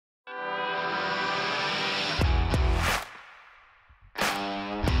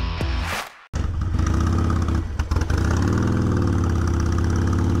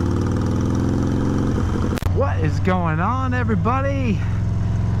Going on, everybody?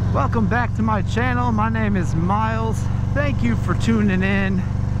 Welcome back to my channel. My name is Miles. Thank you for tuning in.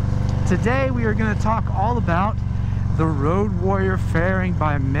 Today we are going to talk all about the Road Warrior fairing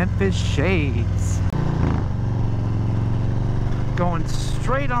by Memphis Shades. Going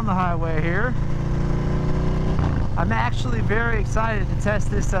straight on the highway here. I'm actually very excited to test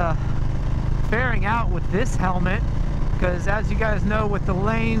this fairing out with this helmet, because as you guys know, with the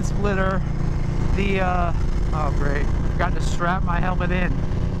lane splitter, oh great, forgot to strap my helmet in.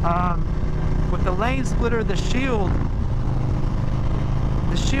 With the lane splitter, the shield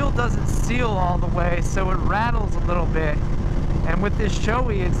doesn't seal all the way, so it rattles a little bit. And with this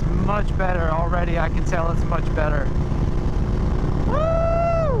Shoei, it's much better already. I can tell it's much better.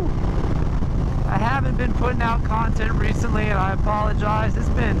 Woo! I haven't been putting out content recently, and I apologize. It's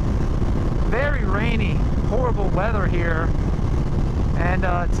been very rainy, horrible weather here. And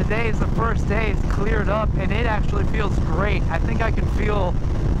today is the first day it's cleared up, and it actually feels great. I think I can feel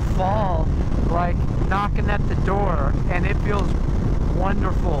fall like knocking at the door, and it feels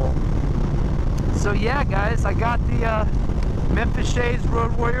wonderful. So yeah, guys, I got the Memphis Shades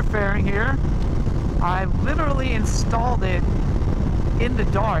Road Warrior fairing here. I literally installed it in the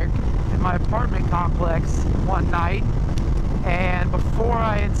dark in my apartment complex one night, and before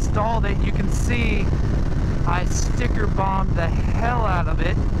I installed it, you can see I sticker bombed the hell out of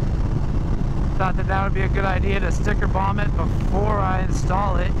it. Thought that that would be a good idea to sticker bomb it before I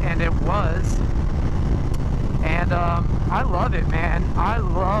install it, and it was. And I love it, man. I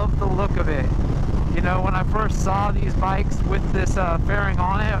love the look of it. You know, when I first saw these bikes with this fairing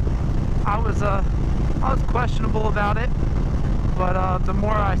on it, I was questionable about it, but the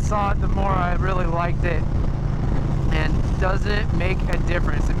more I saw it, the more I really liked it. And does it make a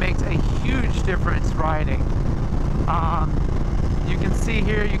difference? It makes a huge difference riding. You can see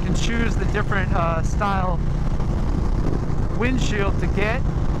here, you can choose the different style windshield to get.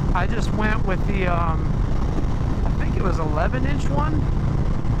 I just went with the, I think it was 11-inch one,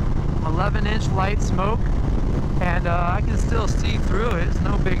 11-inch light smoke, and I can still see through it. It's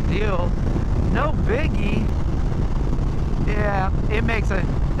no big deal, no biggie. Yeah, it makes a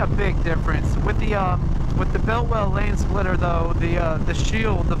big difference with the Beltwell lane splitter, though. The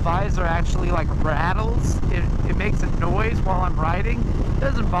shield, the visor actually like rattles. It makes a noise while I'm riding. It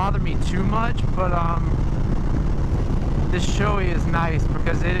doesn't bother me too much, but this Shoei is nice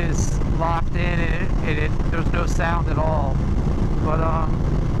because it is locked in and there's no sound at all. But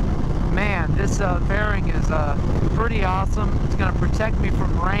man, this fairing is pretty awesome. It's gonna protect me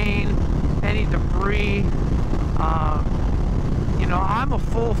from rain, any debris. You know, I'm a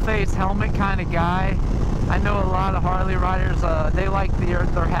full face helmet kind of guy. I know a lot of Harley riders, they like their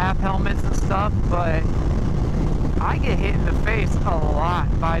half helmets and stuff, but I get hit in the face a lot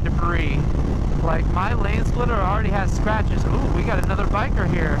by debris. Like, my lane splitter already has scratches. Ooh, we got another biker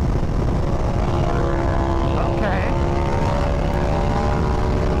here. Okay.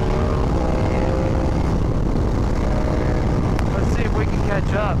 Let's see if we can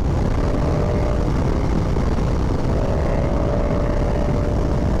catch up.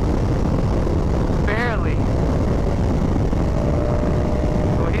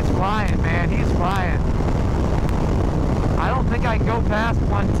 I can go past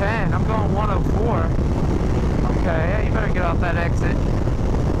 110. I'm going 104. Okay, you better get off that exit.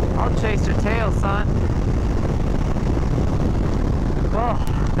 I'll chase your tail, son. Well,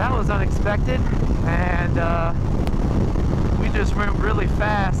 that was unexpected, and we just went really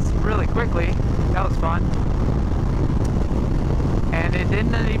fast, really quickly. That was fun. And it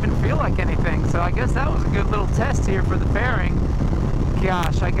didn't even feel like anything, so I guess that was a good little test here for the fairing.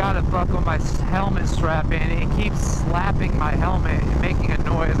 Gosh, I gotta buckle my helmet strap in. It keeps slapping my helmet and making a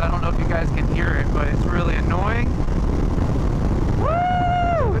noise. I don't know if you guys can hear it, but it's really annoying.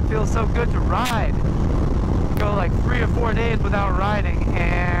 Woo! It feels so good to ride. Go like 3 or 4 days without riding,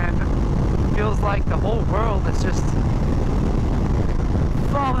 and it feels like the whole world is just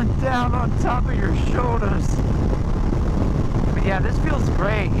falling down on top of your shoulders. But yeah, this feels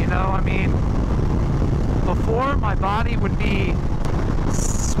great, you know. I mean, before my body would be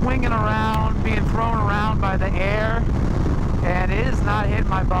swinging around, being thrown around by the air, and it is not hitting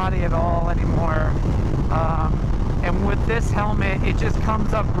my body at all anymore. And with this helmet, it just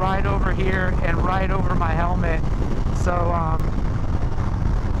comes up right over here and right over my helmet. So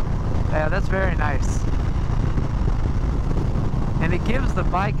yeah, that's very nice. And it gives the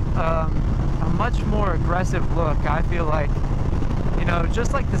bike a much more aggressive look, I feel like. You know,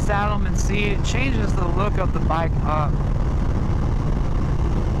 just like the Saddleman seat, it changes the look of the bike up.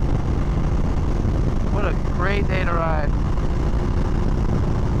 What a great day to ride.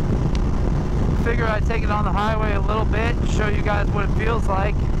 figure I'd take it on the highway a little bit and show you guys what it feels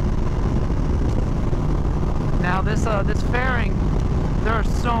like. Now this fairing, there are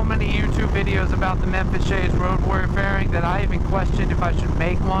so many YouTube videos about the Memphis Shades Road Warrior fairing that I even questioned if I should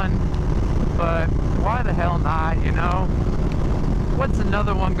make one, but why the hell not, you know? What's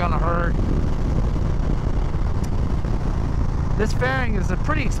another one gonna hurt? This fairing is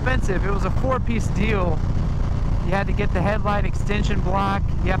pretty expensive. It was a 4-piece deal. You had to get the headlight extension block,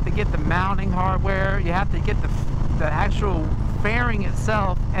 you have to get the mounting hardware, you have to get the actual fairing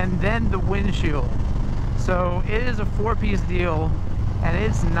itself, and then the windshield. So it is a 4-piece deal, and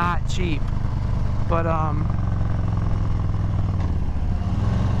it's not cheap. But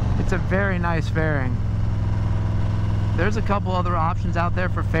it's a very nice fairing. There's a couple other options out there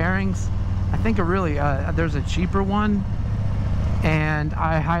for fairings. I think there's a cheaper one, and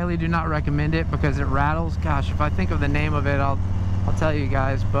I highly do not recommend it because it rattles. Gosh, if I think of the name of it, I'll tell you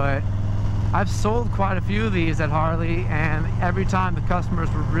guys. But I've sold quite a few of these at Harley, and every time the customers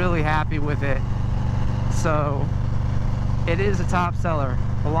were really happy with it. So it is a top seller,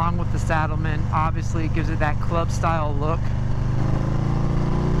 along with the Saddleman. Obviously it gives it that club style look.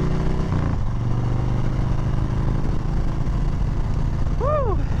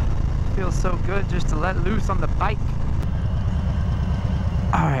 Woo! Feels so good just to let loose on the bike.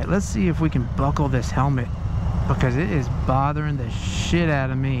 Alright, let's see if we can buckle this helmet, because it is bothering the shit out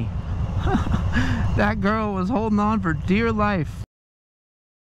of me. That girl was holding on for dear life.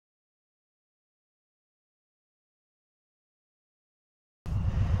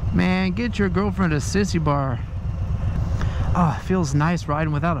 Man, get your girlfriend a sissy bar. Oh, it feels nice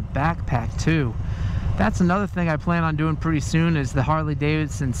riding without a backpack too. That's another thing I plan on doing pretty soon, is the Harley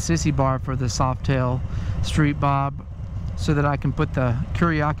Davidson sissy bar for the Softail Street Bob, so that I can put the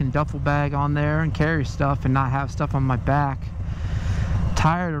Kuriakin duffel bag on there and carry stuff and not have stuff on my back.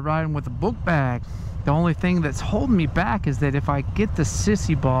 Tired of riding with a book bag. The only thing that's holding me back is that if I get the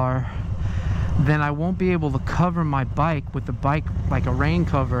sissy bar, then I won't be able to cover my bike with the bike like a rain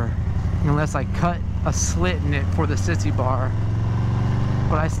cover unless I cut a slit in it for the sissy bar.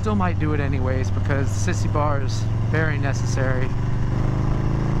 But I still might do it anyways because the sissy bar is very necessary.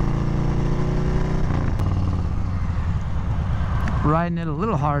 Riding it a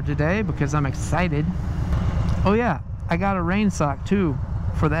little hard today because I'm excited. Oh yeah, I got a rain sock too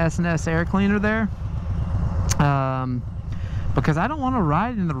for the S&S air cleaner there, because I don't want to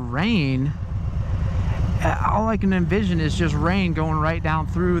ride in the rain. All I can envision is just rain going right down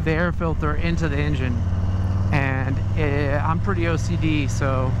through the air filter into the engine, and I'm pretty OCD,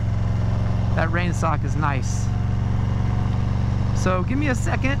 so that rain sock is nice. So give me a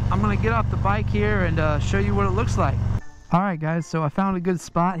second, I'm gonna get off the bike here and show you what it looks like. Alright guys, so I found a good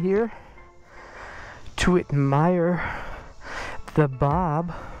spot here to admire the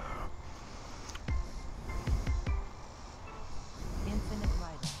Bob.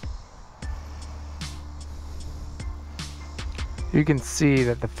 You can see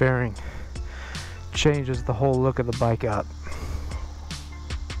that the fairing changes the whole look of the bike up.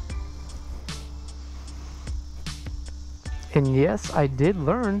 And yes, I did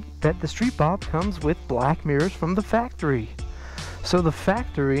learn that the Street Bob comes with black mirrors from the factory. So the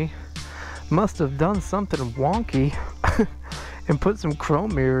factory must have done something wonky and put some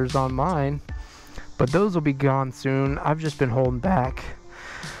chrome mirrors on mine. But those will be gone soon. I've just been holding back.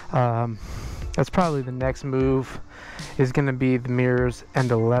 That's probably the next move, is going to be the mirrors and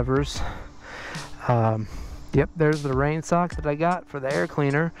the levers. Yep, there's the rain socks that I got for the air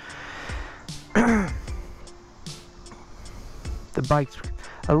cleaner. The bike's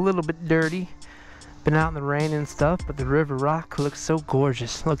a little bit dirty, been out in the rain and stuff, but the river rock looks so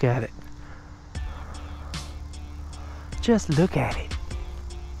gorgeous. Look at it. Just look at it.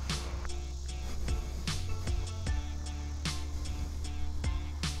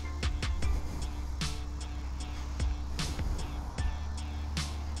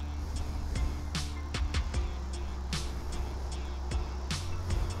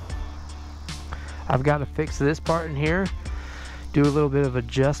 I've got to fix this part in here, do a little bit of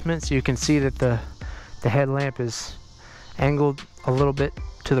adjustment so you can see that the headlamp is angled a little bit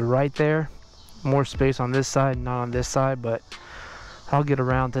to the right there. More space on this side, not on this side, but I'll get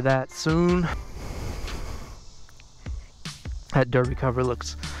around to that soon. That derby cover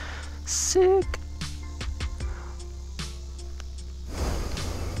looks sick.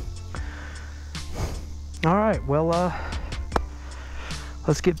 All right, well,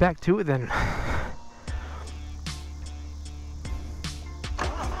 let's get back to it then.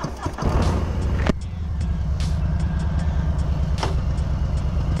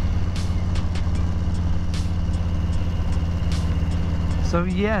 So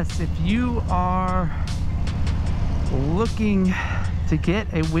yes, if you are looking to get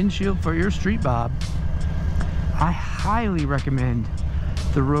a windshield for your street bob, I highly recommend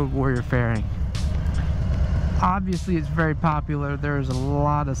the Road Warrior fairing. Obviously it's very popular. There's a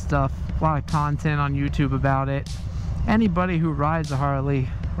lot of stuff, a lot of content on YouTube about it. Anybody who rides a Harley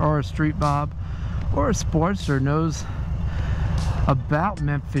or a street bob or a Sportster knows about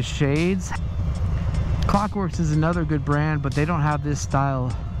Memphis Shades. Clockworks is another good brand, but they don't have this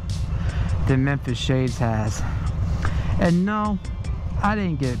style that Memphis Shades has. And no, I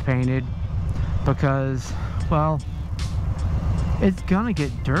didn't get it painted because, well, it's gonna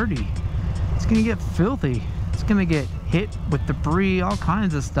get dirty. It's gonna get filthy. It's gonna get hit with debris, all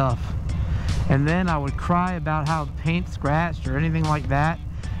kinds of stuff. And then I would cry about how the paint scratched or anything like that.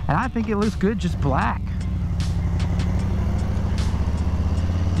 And I think it looks good just black.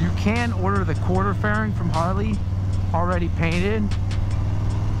 You can order the quarter fairing from Harley already painted.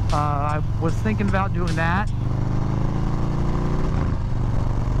 I was thinking about doing that.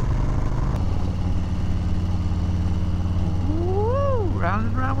 Woo! Round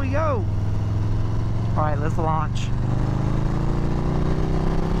and round we go. All right, let's launch.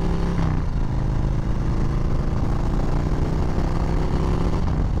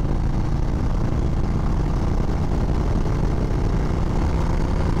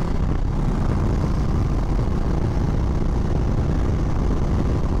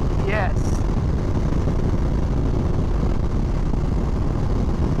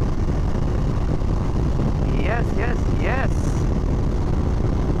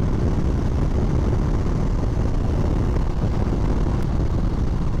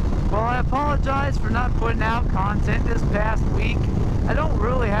 For not putting out content this past week. I don't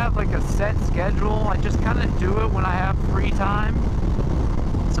really have like a set schedule. I just kind of do it when I have free time.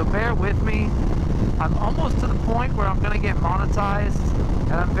 So bear with me. I'm almost to the point where I'm going to get monetized,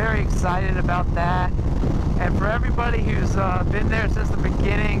 and I'm very excited about that. And for everybody who's been there since the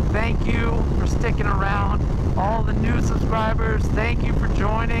beginning, thank you for sticking around. All the new subscribers, thank you for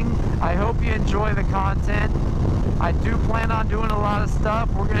joining. I hope you enjoy the content. I do plan on doing a lot of stuff.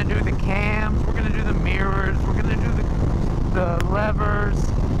 We're going to do the cams, we're going to do the mirrors, we're going to do the levers.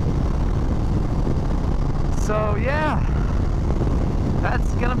 So yeah, that's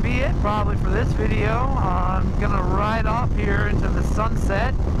going to be it probably for this video. I'm going to ride off here into the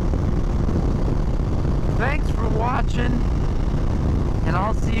sunset. Thanks for watching, and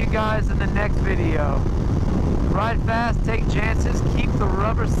I'll see you guys in the next video. Ride fast, take chances, keep the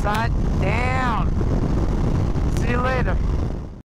rubber side down. See you later.